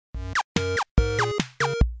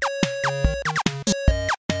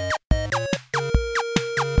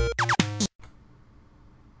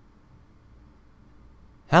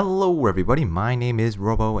Hello everybody, my name is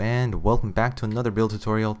Robo and welcome back to another build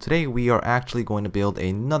tutorial. Today we are actually going to build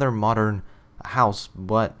another modern house,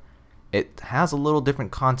 but it has a little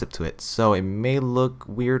different concept to it, so it may look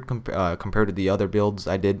weird compared to the other builds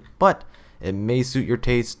I did, but it may suit your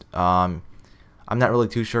taste. I'm not really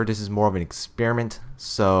too sure. This is more of an experiment,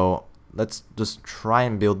 so let's just try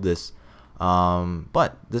and build this.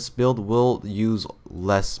 But this build will use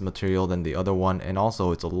less material than the other one, and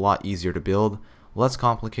also it's a lot easier to build, less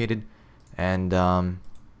complicated, and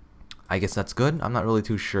I guess that's good. I'm not really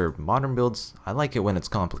too sure. Modern builds, I like it when it's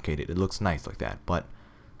complicated. It looks nice like that, but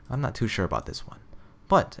I'm not too sure about this one.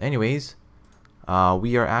 But anyways,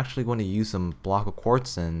 we are actually going to use some block of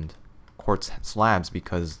quartz and quartz slabs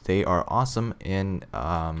because they are awesome in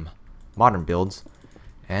modern builds.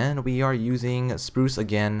 And we are using spruce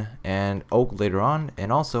again and oak later on,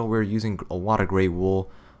 and also we're using a lot of gray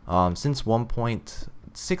wool. Since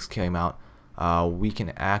 1.6 came out, we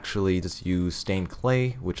can actually just use stained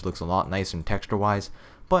clay, which looks a lot nicer and texture wise,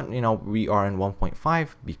 but you know, we are in 1.5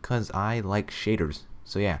 because I like shaders.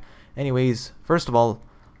 So yeah, anyways, first of all,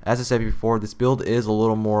 as I said before, this build is a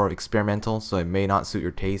little more experimental, so it may not suit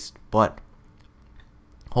your taste, but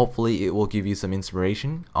hopefully it will give you some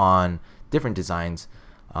inspiration on different designs.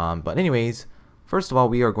 But anyways, first of all,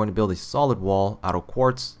 we are going to build a solid wall out of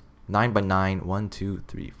quartz, 9 by 9, 1, 2,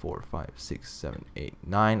 3, 4, 5, 6, 7, 8,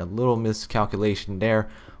 9. A little miscalculation there.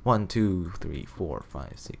 1, 2, 3, 4,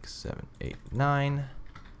 5, 6, 7, 8, 9.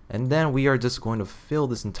 And then we are just going to fill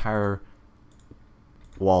this entire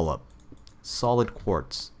wall up. Solid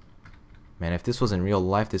quartz. Man, if this was in real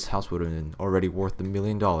life, this house would have been already worth $1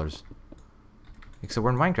 million. Except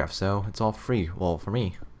we're in Minecraft, so it's all free. Well, for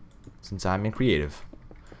me, since I'm in creative.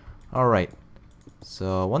 Alright.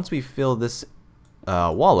 So once we fill this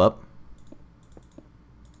wall up,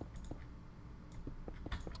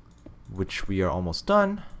 which we are almost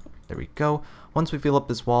done. There we go. Once we fill up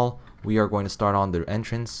this wall, we are going to start on the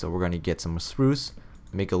entrance. So we're going to get some spruce,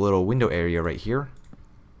 make a little window area right here,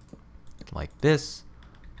 like this.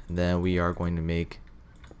 And then we are going to make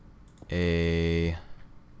a,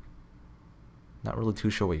 not really too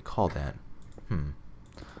sure what you call that.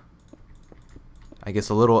 I guess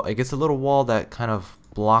a little wall that kind of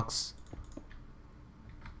blocks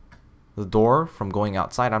the door from going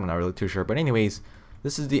outside. I'm not really too sure, but anyways,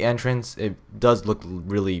 this is the entrance. It does look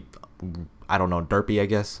really, I don't know, derpy, I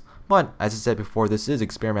guess, but as I said before, this is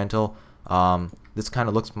experimental. This kind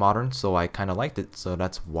of looks modern, so I kind of liked it, so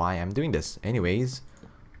that's why I'm doing this. Anyways,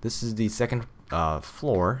 this is the second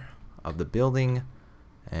floor of the building,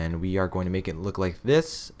 and we are going to make it look like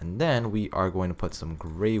this, and then we are going to put some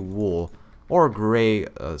gray wool or gray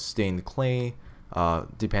stained clay,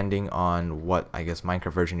 depending on what, I guess,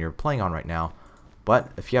 Minecraft version you're playing on right now.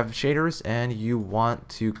 But if you have shaders and you want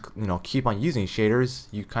to, you know, keep on using shaders,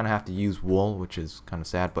 you kind of have to use wool, which is kind of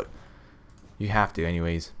sad, but you have to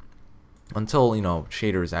anyways, until, you know,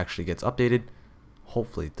 shaders actually gets updated.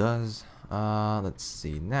 Hopefully it does. Let's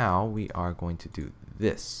see, now we are going to do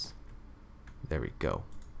this. There we go.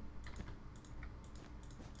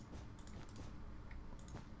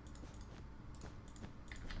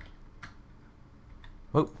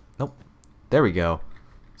 Oh, nope. There we go.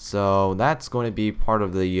 So that's going to be part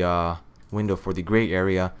of the window for the gray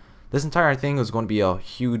area. This entire thing is going to be a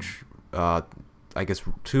huge, I guess,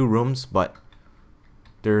 2 rooms, but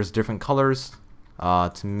there's different colors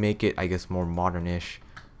to make it, I guess, more modern-ish.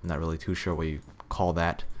 I'm not really too sure what you call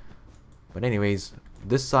that. But anyways,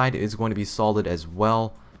 this side is going to be solid as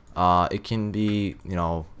well. It can be, you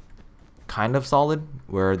know, kind of solid,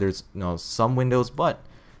 where there's, you know, some windows, but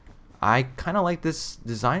I kind of like this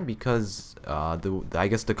design because I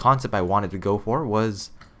guess the concept I wanted to go for was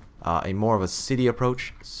a more of a city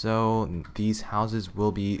approach. So these houses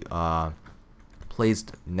will be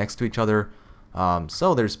placed next to each other.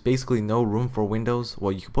 So there's basically no room for windows.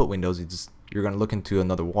 Well, you can put windows, you're gonna look into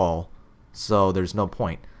another wall, so there's no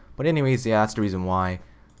point. But anyways, yeah, that's the reason why.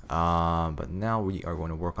 But now we are going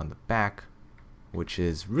to work on the back, which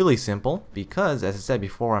is really simple because, as I said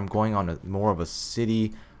before, I'm going on more of a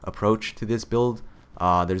city approach to this build.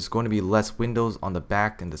 There's going to be less windows on the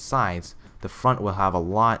back and the sides. The front will have a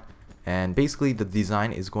lot, and basically the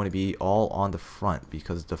design is going to be all on the front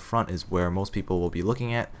because the front is where most people will be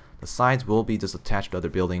looking at. The sides will be just attached to other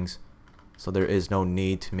buildings, so there is no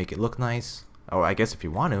need to make it look nice. Or I guess if you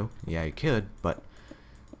want to, yeah, you could, but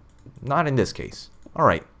not in this case.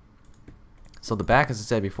 Alright, so the back, as I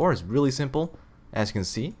said before, is really simple. As you can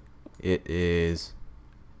see, it is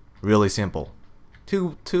really simple.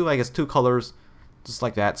 I guess two colors, just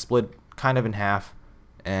like that, split kind of in half,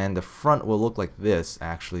 and the front will look like this.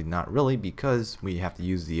 Actually, not really, because we have to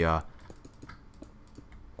use the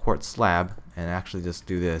quartz slab and actually just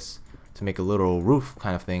do this to make a little roof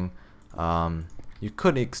kind of thing. You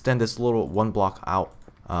could extend this little one block out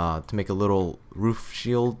to make a little roof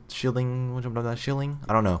shielding.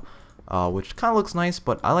 I don't know, which kind of looks nice.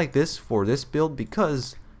 But I like this for this build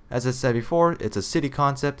because, as I said before, it's a city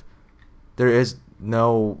concept. There is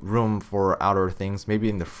no room for outer things. Maybe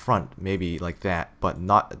in the front, maybe like that, but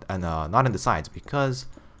not in the sides because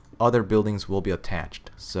other buildings will be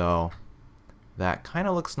attached. So that kind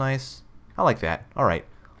of looks nice. I like that. Alright,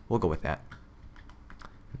 we'll go with that.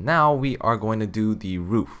 Now we are going to do the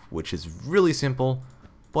roof, which is really simple.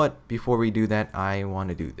 But before we do that, I want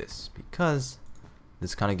to do this because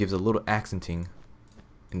this kind of gives a little accenting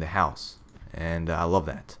in the house, and I love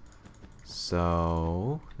that.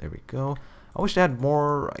 So there we go. I wish I had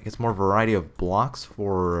more, I guess, more variety of blocks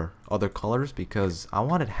for other colors because I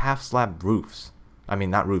wanted half slab roofs. I mean,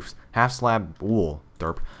 not roofs, half slab wool.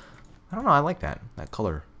 Derp. I don't know. I like that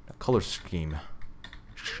color scheme.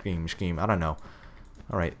 I don't know.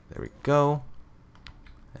 All right, there we go.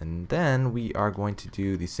 And then we are going to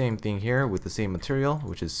do the same thing here with the same material,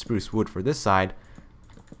 which is spruce wood for this side.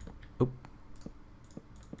 Oop.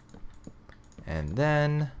 And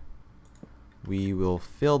then we will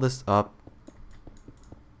fill this up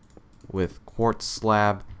with quartz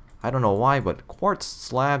slab. I don't know why, but quartz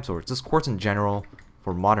slabs, or just quartz in general,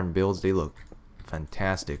 for modern builds, they look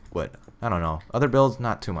fantastic. But I don't know, other builds,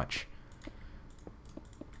 not too much.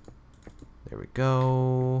 There we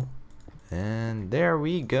go. And there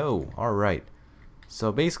we go. Alright.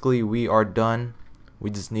 So basically we are done. We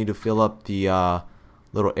just need to fill up the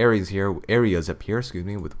little areas up here, excuse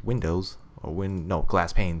me, with windows. Or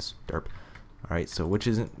glass panes. Derp. Alright, so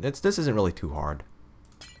this isn't really too hard.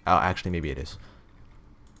 Actually, maybe it is.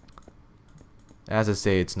 As I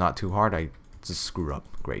say, it's not too hard. I just screw up.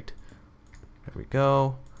 Great. There we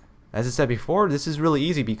go. As I said before, this is really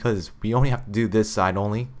easy because we only have to do this side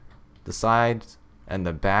only. The sides and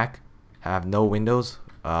the back have no windows.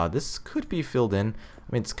 This could be filled in.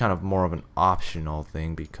 I mean, it's kind of more of an optional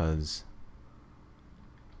thing because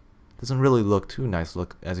it doesn't really look too nice.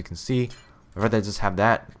 Look, as you can see, I'd rather just have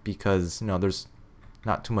that because, you know, there's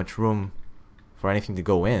not too much room for anything to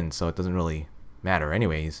go in, so it doesn't really matter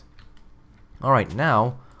anyways. Alright,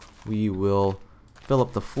 now we will fill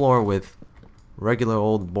up the floor with regular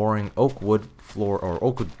old boring oak wood floor, or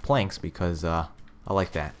oak wood planks, because I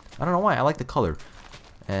like that. I don't know why, I like the color.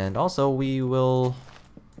 And also we will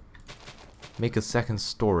make a second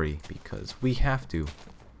story because we have to.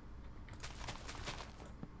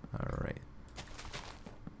 Alright,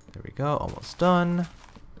 there we go, almost done.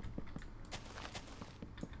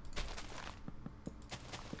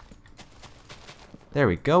 There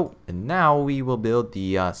we go. And now we will build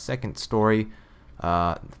the second story.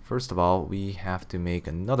 First of all, we have to make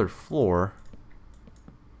another floor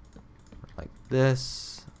like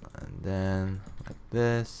this, and then like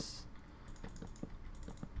this,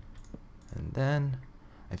 and then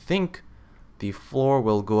I think the floor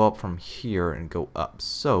will go up from here and go up,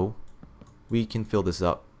 so we can fill this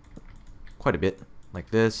up quite a bit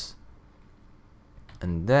like this,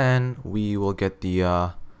 and then we will get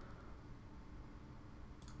the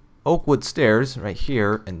oak wood stairs right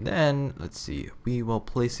here, and then let's see, we will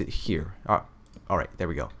place it here. Alright, there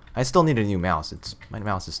we go. I still need a new mouse. My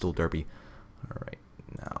mouse is still derpy. Alright,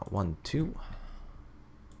 now 1, 2, 1,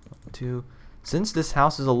 2. Since this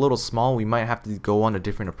house is a little small, we might have to go on a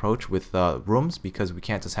different approach with rooms, because we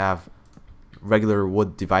can't just have regular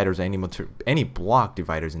wood dividers or any block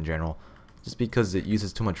dividers in general, just because it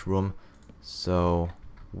uses too much room. So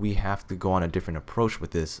we have to go on a different approach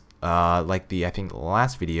with this, like I think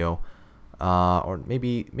last video, or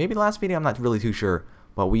maybe last video, I'm not really too sure,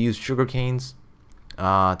 but we used sugar canes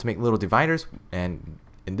to make little dividers, and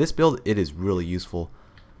in this build it is really useful.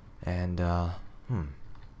 And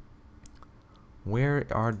where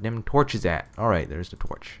are them torches at? Alright, there's the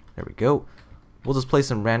torch. There we go. We'll just place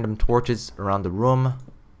some random torches around the room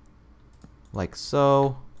like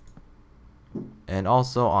so, and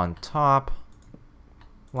also on top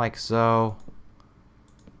like so.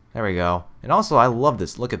 There we go. And also, I love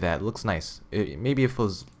this. Look at that. It looks nice. Maybe if it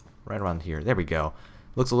was right around here. There we go.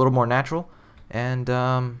 Looks a little more natural. And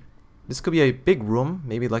this could be a big room,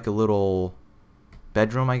 maybe like a little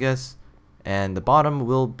bedroom, I guess. And the bottom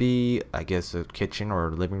will be, I guess, a kitchen or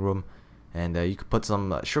living room. And you could put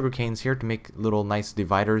some sugar canes here to make little nice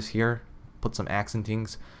dividers here. Put some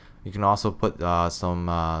accentings. You can also put some,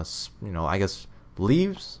 I guess,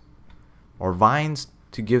 leaves or vines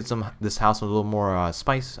to give this house a little more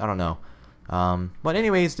spice. I don't know. But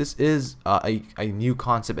anyways, this is a new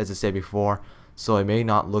concept, as I said before, so it may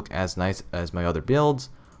not look as nice as my other builds,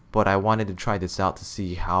 but I wanted to try this out to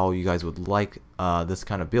see how you guys would like this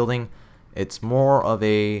kind of building. It's more of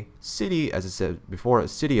a city, as I said before, a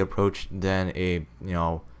city approach than a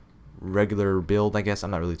regular build, I guess.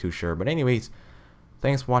 I'm not really too sure, but anyways,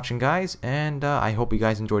 thanks for watching, guys, and I hope you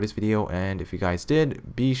guys enjoyed this video. And if you guys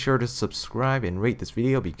did, be sure to subscribe and rate this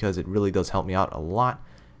video because it really does help me out a lot.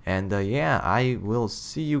 And yeah, I will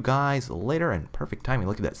see you guys later. And perfect timing,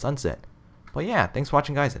 look at that sunset. But yeah, thanks for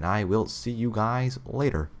watching, guys, and I will see you guys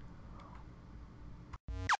later.